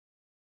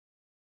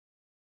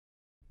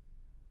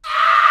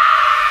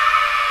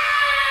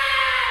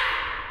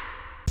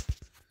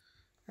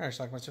Alright,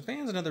 Schlockmeister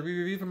fans, another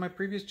review from my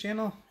previous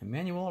channel,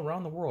 Emanuelle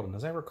Around the World. And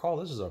as I recall,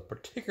 this is a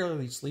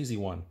particularly sleazy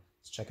one.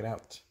 Let's check it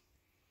out.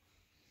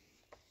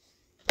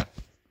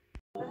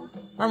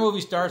 Our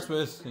movie starts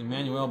with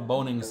Emanuelle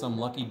boning some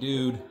lucky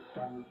dude.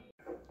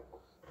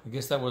 I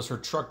guess that was her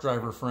truck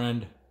driver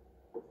friend.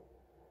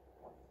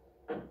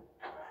 I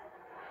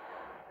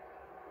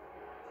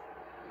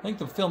think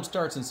the film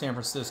starts in San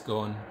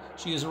Francisco, and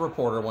she is a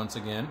reporter once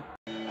again.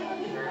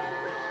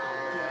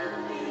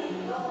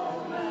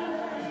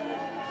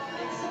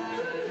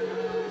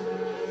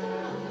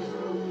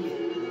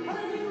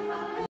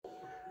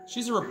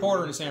 She's a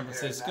reporter in San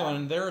Francisco,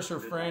 and there's her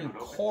friend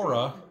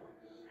Cora,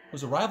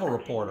 who's a rival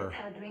reporter.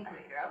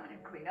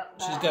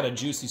 She's got a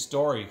juicy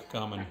story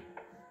coming.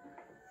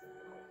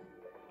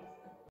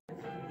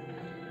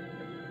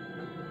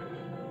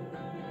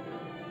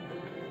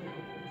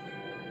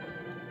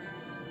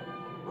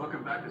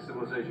 Welcome back to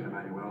civilization,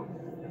 Emanuelle.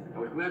 I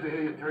was glad to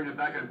hear you turn your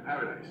back on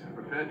paradise and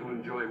prepared to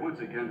enjoy once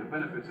again the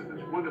benefits of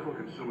this wonderful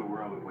consumer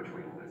world in which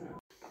we live.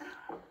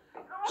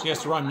 She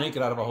has to run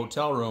naked out of a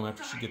hotel room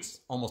after she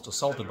gets almost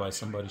assaulted by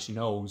somebody she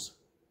knows.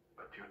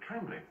 But you're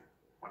trembling.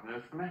 What on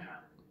earth's the matter?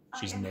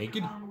 She's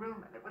naked?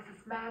 There was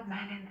this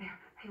madman in there.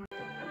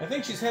 I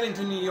think she's heading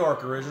to New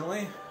York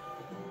originally.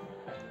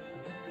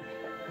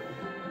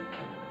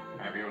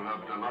 Have you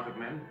loved a lot of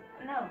men?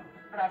 No,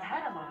 but I've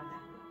had a lot of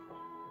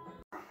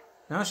them.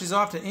 Now she's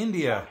off to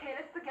India. Okay,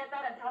 let's forget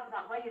that and talk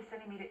about why you're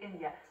sending me to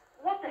India.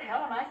 What the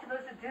hell am I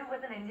supposed to do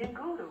with an Indian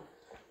guru?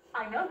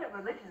 I know that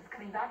religion is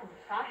coming back into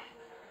fashion,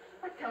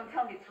 but don't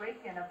tell me it's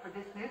racy enough for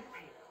this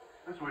newspaper.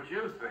 That's what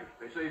you think.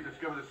 They say he's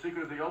discovered the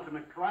secret of the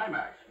ultimate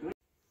climax.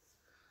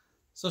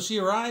 So she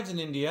arrives in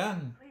India.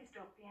 Please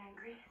don't be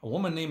angry. A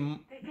woman named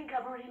They think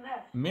I've already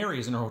left. Mary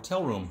is in her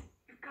hotel room.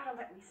 You've got to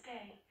let me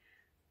stay.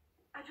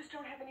 I just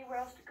don't have anywhere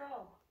else to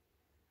go.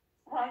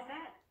 Why's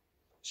that?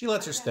 She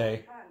lets her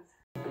stay.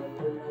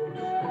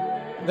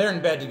 They're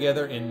in bed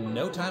together in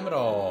no time at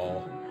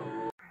all.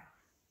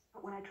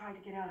 But when I tried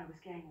to get out, I was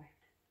gang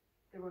raped.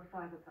 There were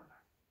 5 of them.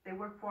 They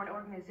work for an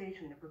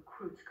organization that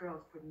recruits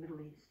girls for the Middle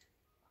East.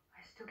 I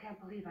still can't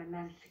believe I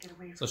managed to get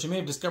away from So she may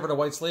have discovered a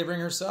white slave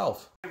ring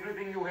herself.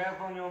 Everything you have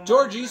on your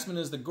George Eastman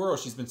is the girl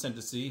she's been sent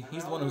to see.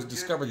 He's the one who's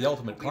discovered the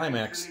ultimate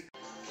climax.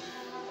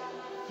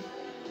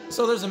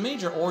 So there's a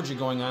major orgy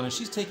going on, and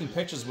she's taking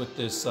pictures with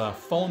this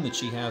phone that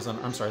she has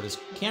on, this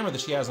camera that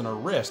she has on her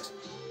wrist.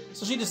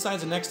 So she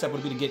decides the next step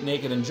would be to get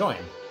naked and join.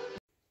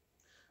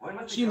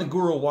 She and the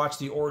guru watch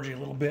the orgy a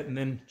little bit, and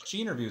then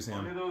she interviews him.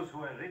 Only those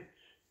who are rich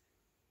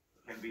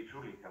can be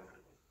truly comfortable.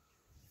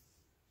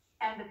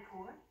 And the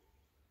poor?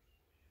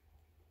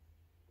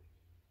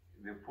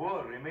 The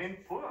poor remain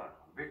poor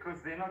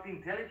because they're not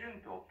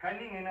intelligent or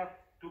cunning enough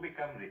to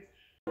become rich.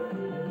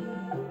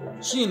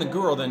 She and the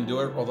guru then do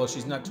it, although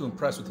she's not too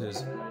impressed with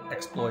his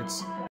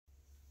exploits.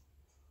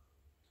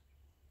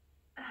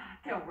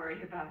 Don't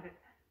worry about it.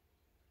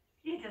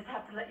 You just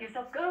have to let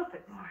yourself go a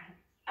bit more.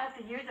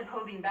 After years of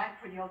holding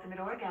back for the ultimate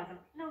orgasm,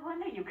 no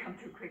wonder you come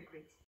too quickly.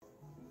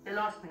 They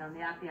lost me on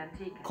the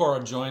Antique.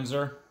 Cora joins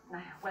her.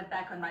 I went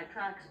back on my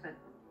tracks, but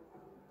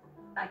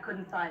I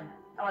couldn't find them.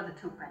 Or the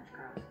 2 French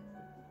girls.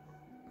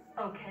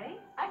 Okay,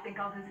 I think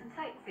I'll do some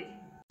sightseeing.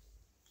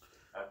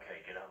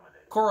 Okay, get on with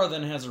it. Cora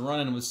then has a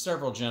run-in with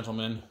several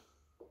gentlemen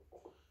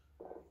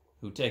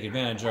who take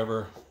advantage of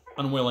her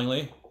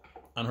unwillingly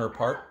on her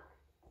part.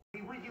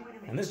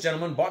 And this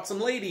gentleman bought some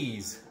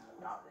ladies.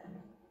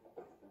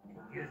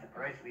 Here's the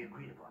price we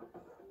agreed upon.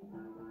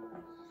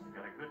 You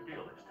got a good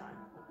deal this time.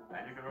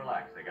 And you can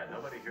relax. They got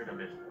nobody here to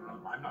visit.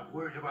 I'm not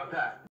worried about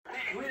that.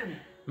 Hey, wait a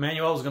minute.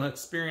 Emanuelle's going to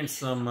experience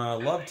some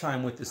love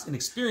time with this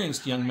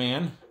inexperienced young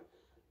man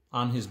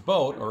on his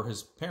boat, or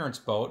his parents'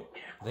 boat.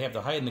 They have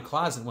to hide in the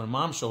closet when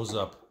Mom shows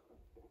up.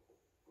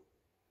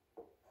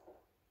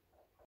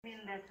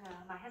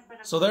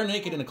 So they're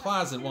naked in the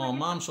closet while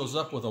Mom shows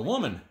up with a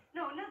woman.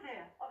 No, not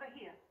there. Over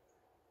here.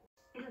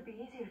 It'll be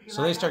easier if you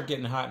So they start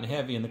getting hot and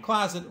heavy in the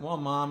closet while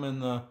Mom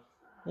and the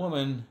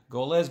woman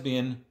go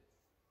lesbian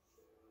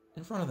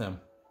in front of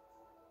them.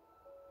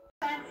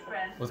 Thanks,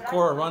 friend. With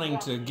Cora running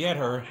to get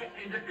her,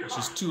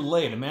 she's too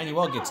late.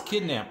 Emanuelle gets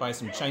kidnapped by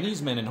some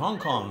Chinese men in Hong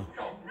Kong.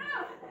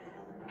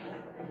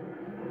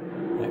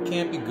 That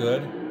can't be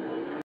good.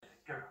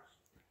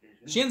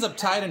 She ends up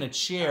tied in a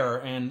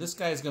chair, and this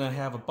guy's going to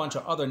have a bunch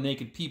of other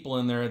naked people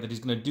in there that he's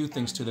going to do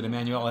things to that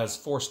Emanuelle has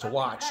forced to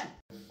watch.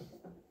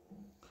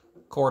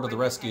 Cora to the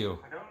rescue.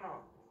 I don't know.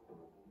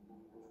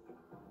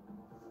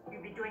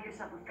 You'd be doing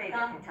yourself a favor,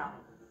 I can tell.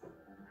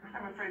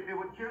 I'm afraid they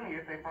would kill me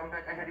if they found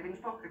out I had even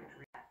spoken to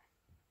you.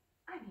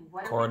 I mean,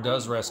 what Cora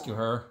does rescue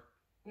her.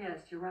 Yes,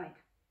 you're right.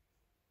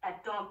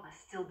 That dog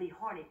must still be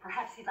horny.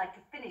 Perhaps he'd like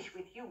to finish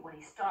with you what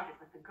he started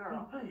with the girl.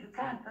 Oh, please, you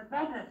can't. That's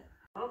madness.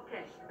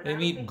 Okay. but They I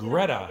meet think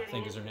Greta, you're I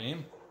think is her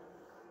name.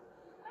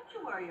 Don't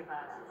you worry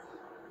about us.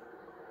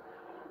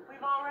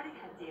 We've already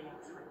had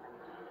dealings with them.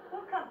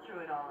 We'll come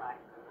through it all right.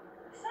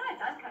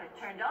 Besides, I'm kind of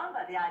turned on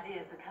by the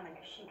idea of becoming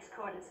a sheik's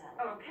courtesan.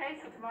 Okay,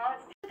 so tomorrow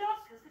it's the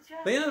doctors, the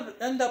judge. They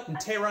end up in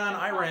Tehran,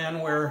 Iran,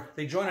 where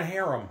they join a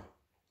harem.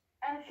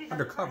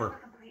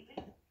 Undercover.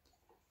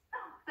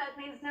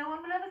 no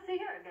one will ever see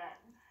her again.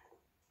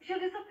 She'll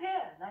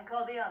disappear like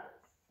all the others.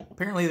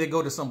 Apparently they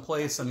go to some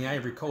place on the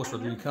Ivory Coast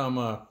where they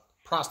become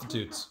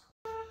prostitutes.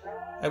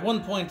 At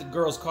one point, the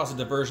girls cause a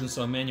diversion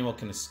so Emanuelle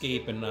can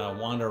escape and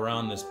wander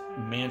around this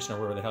mansion or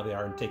wherever the hell they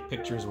are and take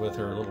pictures with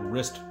her little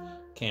wrist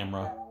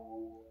camera.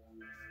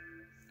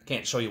 I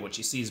can't show you what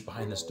she sees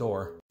behind this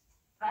door.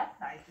 That's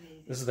nice and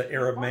easy. This is the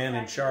Arab man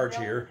in charge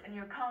here. And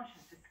your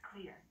conscience is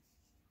clear.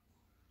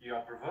 You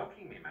are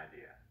provoking me, my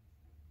dear.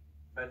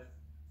 But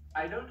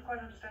I don't quite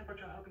understand what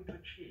you're hoping to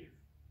achieve.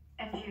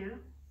 And you?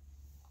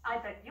 I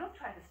bet you'll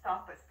try to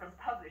stop us from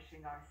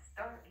publishing our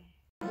story.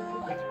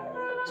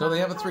 So they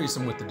have a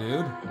threesome with the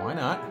dude. Why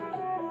not?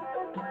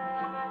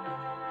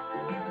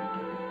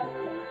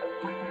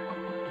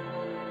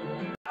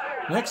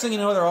 Next thing you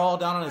know, they're all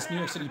down on this New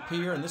York City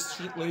pier, and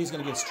this lady's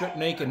going to get stripped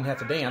naked and have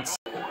to dance.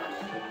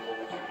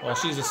 While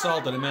she's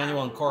assaulted,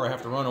 Emanuelle and Cora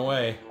have to run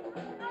away.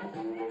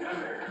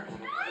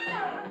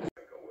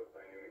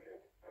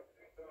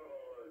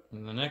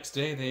 And the next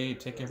day, they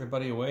take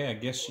everybody away. I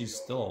guess she's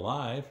still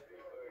alive.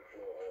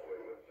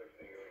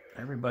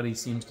 Everybody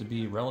seems to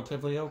be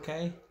relatively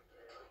okay.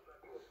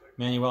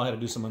 Emanuelle had to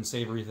do some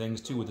unsavory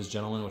things, too, with this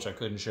gentleman, which I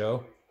couldn't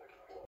show.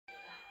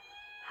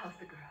 How's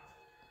the girl?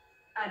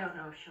 I don't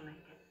know if she'll make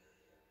it.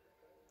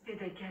 Did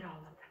they get all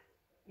of it?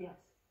 Yes.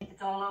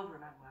 It's all over,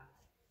 Emanuelle.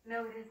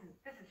 No, it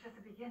isn't. This is just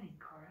the beginning,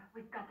 Cora.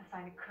 We've got to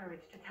find the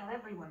courage to tell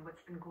everyone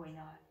what's been going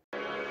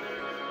on.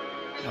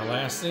 The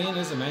last scene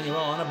is Emanuelle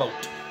on a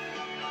boat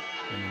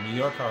in the New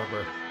York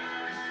harbor.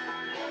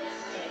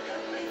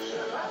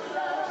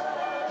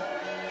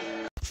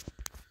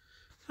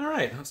 All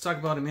right, let's talk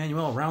about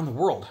Emanuelle Around the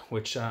World,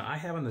 which I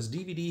have on this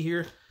DVD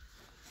here.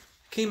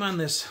 Came on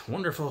this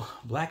wonderful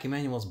Black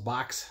Emanuelle's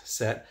box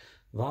set,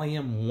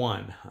 Volume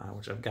 1,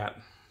 which I've got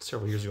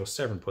several years ago.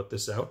 Severn put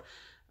this out.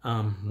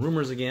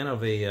 Rumors again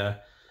of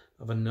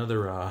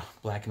another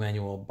Black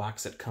Emanuelle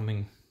box set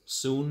coming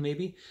soon,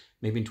 maybe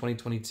in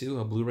 2022,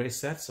 a Blu-ray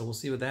set. So we'll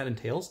see what that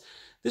entails.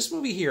 This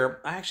movie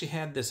here, I actually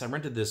had this. I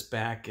rented this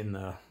back in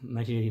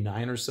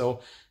 1989 or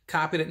so.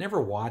 Copied it,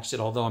 never watched it,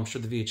 although I'm sure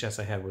the VHS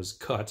I had was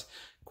cut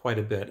quite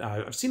a bit.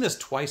 I've seen this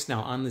twice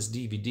now on this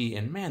DVD,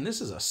 and man,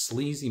 this is a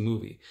sleazy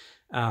movie.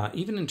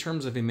 Even in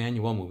terms of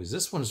Emanuelle movies,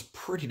 this one is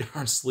pretty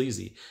darn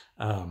sleazy.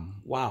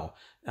 Wow.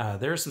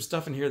 There's some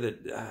stuff in here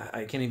that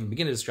I can't even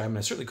begin to describe, and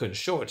I certainly couldn't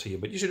show it to you,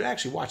 but you should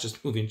actually watch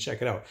this movie and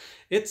check it out.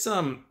 It's,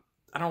 I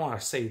don't want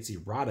to say it's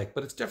erotic,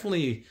 but it's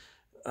definitely,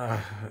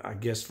 I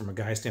guess from a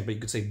guy's standpoint,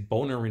 you could say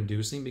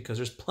boner-inducing, because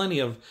there's plenty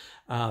of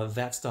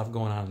that stuff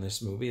going on in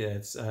this movie. And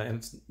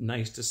it's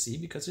nice to see,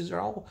 because these are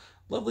all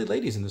lovely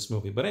ladies in this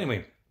movie. But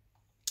anyway,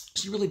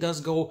 she really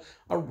does go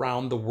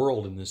around the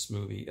world in this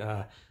movie.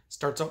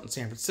 Starts out in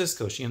San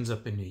Francisco. She ends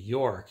up in New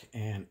York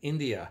and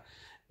India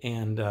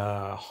and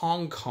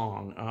Hong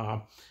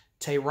Kong,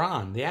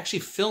 Tehran. They actually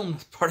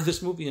filmed part of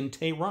this movie in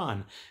Tehran,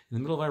 in the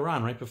middle of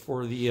Iran, right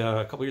before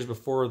a couple years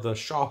before the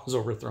Shah was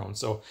overthrown.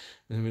 So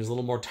it was a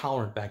little more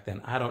tolerant back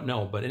then. I don't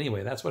know. But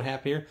anyway, that's what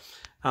happened here.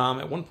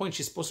 At one point,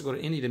 she's supposed to go to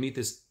India to meet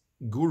this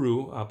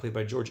guru, played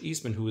by George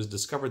Eastman, who has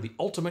discovered the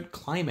ultimate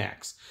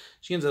climax.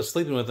 She ends up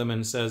sleeping with him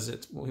and says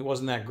he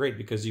wasn't that great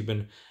because you've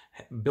been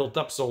built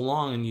up so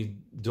long and you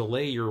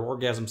delay your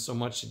orgasm so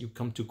much that you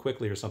come too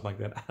quickly or something like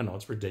that. I don't know,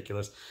 it's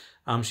ridiculous.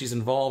 She's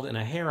involved in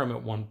a harem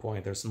at one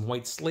point. There's some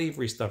white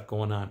slavery stuff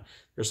going on.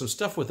 There's some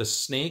stuff with a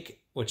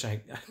snake, which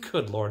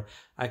good Lord,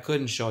 I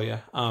couldn't show you.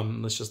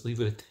 Let's just leave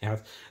it at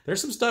that.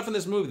 There's some stuff in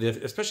this movie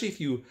that, especially if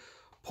you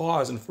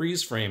pause and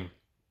freeze frame,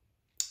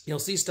 you'll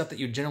see stuff that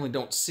you generally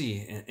don't see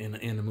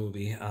in a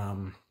movie,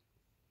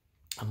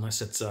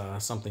 unless it's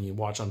something you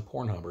watch on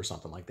Pornhub or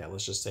something like that.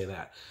 Let's just say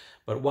that.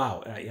 But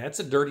wow, yeah, it's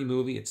a dirty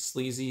movie. It's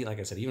sleazy. Like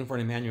I said, even for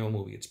an Emanuelle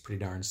movie, it's pretty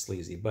darn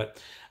sleazy. But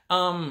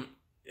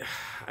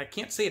I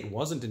can't say it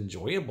wasn't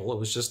enjoyable. It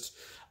was just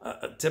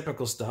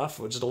typical stuff,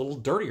 which is a little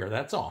dirtier.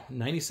 That's all.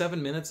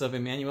 97 minutes of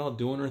Emanuelle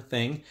doing her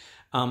thing.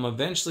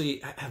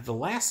 Eventually, the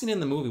last scene in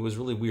the movie was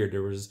really weird.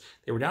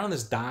 They were down on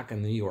this dock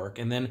in New York,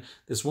 and then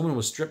this woman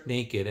was stripped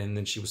naked, and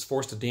then she was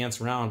forced to dance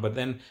around. But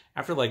then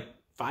after like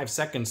 5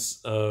 seconds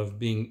of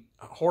being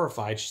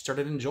horrified, she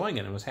started enjoying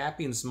it and was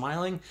happy and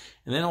smiling.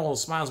 And then all the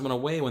smiles went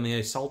away when they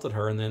assaulted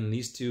her. And then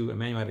these two,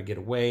 Emanuelle had to get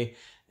away.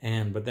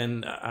 But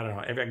then, I don't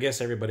know, I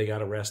guess everybody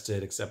got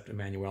arrested except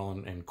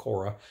Emanuelle and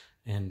Cora.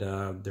 And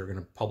they're going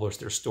to publish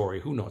their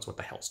story. Who knows what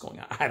the hell's going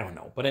on? I don't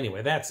know. But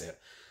anyway, that's it.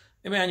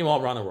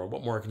 Emanuelle Around the World.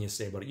 What more can you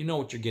say about it? You know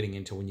what you're getting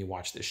into when you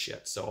watch this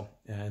shit. So,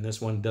 and this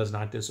one does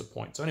not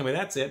disappoint. So anyway,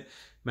 that's it.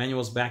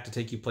 Emanuelle's back to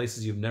take you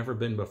places you've never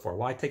been before.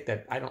 Well, I take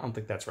that. I don't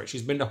think that's right.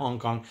 She's been to Hong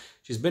Kong.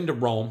 She's been to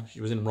Rome. She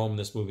was in Rome in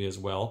this movie as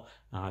well.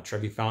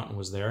 Trevi Fountain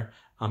was there.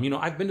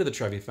 I've been to the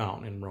Trevi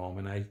Fountain in Rome,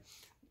 and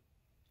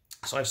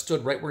so I've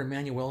stood right where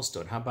Emanuelle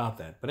stood. How about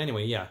that? But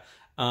anyway, yeah.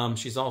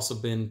 She's also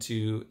been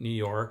to New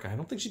York. I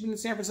don't think she's been to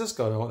San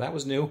Francisco. No, that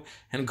was new.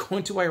 And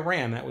going to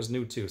Iran, that was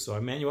new too. So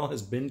Emanuelle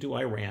has been to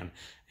Iran,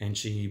 and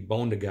she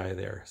boned a guy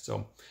there.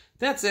 So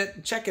That's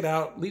it. Check it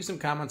out. Leave some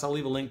comments. I'll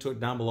leave a link to it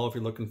down below if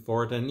you're looking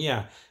for it. And yeah,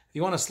 if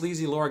you want a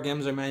sleazy Laura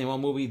Gems or Emanuelle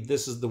movie,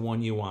 this is the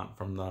one you want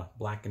from the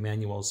Black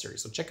Emanuelle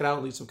series. So check it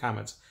out. Leave some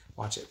comments.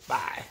 Watch it.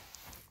 Bye.